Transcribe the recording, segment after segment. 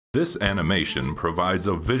This animation provides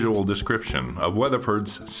a visual description of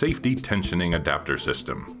Weatherford's safety tensioning adapter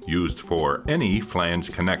system, used for any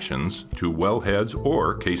flange connections to wellheads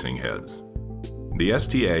or casing heads. The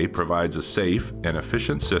STA provides a safe and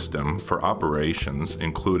efficient system for operations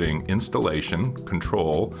including installation,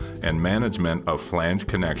 control, and management of flange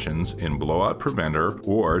connections in blowout preventer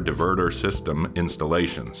or diverter system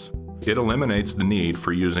installations. It eliminates the need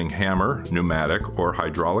for using hammer, pneumatic, or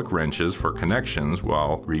hydraulic wrenches for connections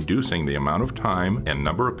while reducing the amount of time and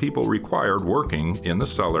number of people required working in the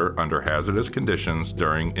cellar under hazardous conditions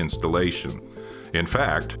during installation. In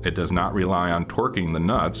fact, it does not rely on torquing the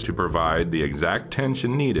nuts to provide the exact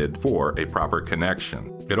tension needed for a proper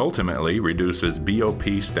connection. It ultimately reduces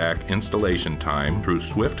BOP stack installation time through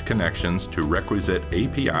swift connections to requisite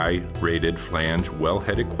API-rated flange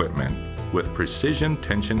wellhead equipment with precision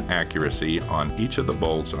tension accuracy on each of the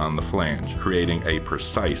bolts on the flange, creating a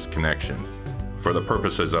precise connection. For the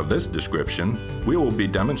purposes of this description, we will be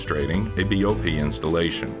demonstrating a BOP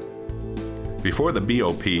installation. Before the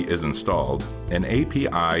BOP is installed, an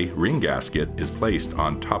API ring gasket is placed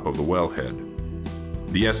on top of the wellhead.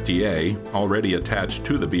 The STA, already attached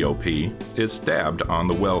to the BOP, is stabbed on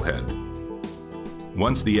the wellhead.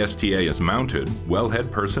 Once the STA is mounted, wellhead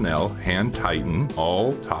personnel hand tighten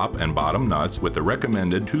all top and bottom nuts with the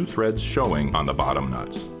recommended 2 threads showing on the bottom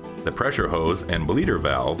nuts. The pressure hose and bleeder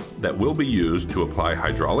valve that will be used to apply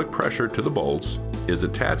hydraulic pressure to the bolts is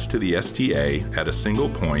attached to the STA at a single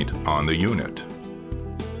point on the unit.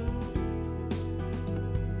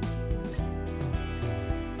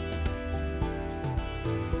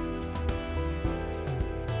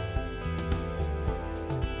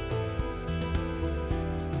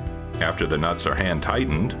 After the nuts are hand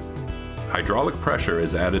tightened, hydraulic pressure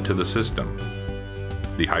is added to the system.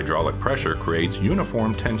 The hydraulic pressure creates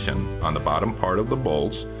uniform tension on the bottom part of the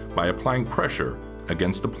bolts by applying pressure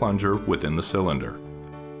against the plunger within the cylinder.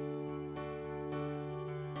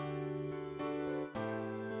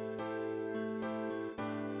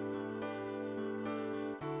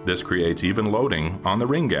 This creates even loading on the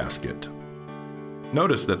ring gasket.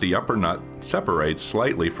 Notice that the upper nut separates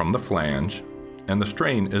slightly from the flange, and the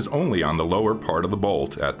strain is only on the lower part of the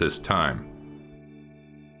bolt at this time.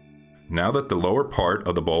 Now that the lower part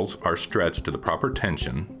of the bolts are stretched to the proper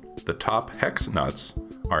tension, the top hex nuts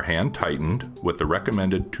are hand tightened with the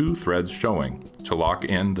recommended 2 threads showing to lock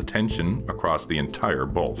in the tension across the entire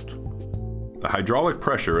bolt. The hydraulic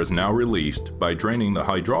pressure is now released by draining the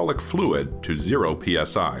hydraulic fluid to 0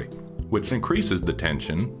 psi, which increases the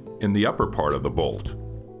tension in the upper part of the bolt,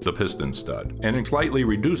 the piston stud, and slightly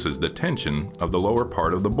reduces the tension of the lower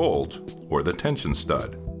part of the bolt, or the tension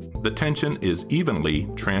stud. The tension is evenly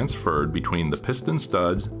transferred between the piston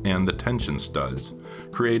studs and the tension studs,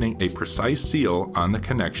 creating a precise seal on the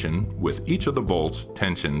connection with each of the bolts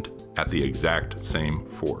tensioned at the exact same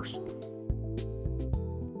force.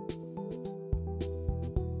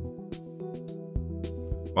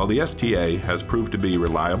 While the STA has proved to be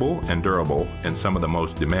reliable and durable in some of the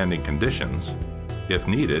most demanding conditions, if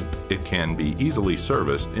needed, it can be easily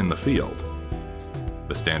serviced in the field.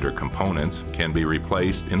 The standard components can be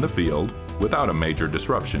replaced in the field without a major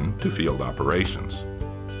disruption to field operations.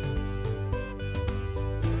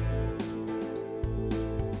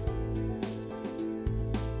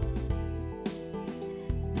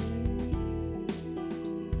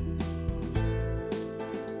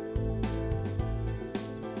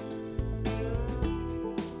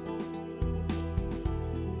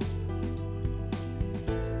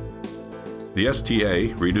 The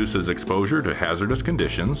STA reduces exposure to hazardous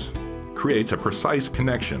conditions, creates a precise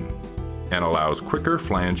connection, and allows quicker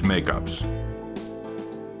flange makeups.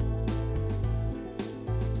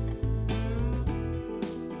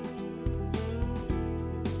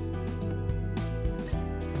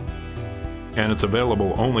 And it's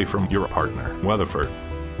available only from your partner, Weatherford.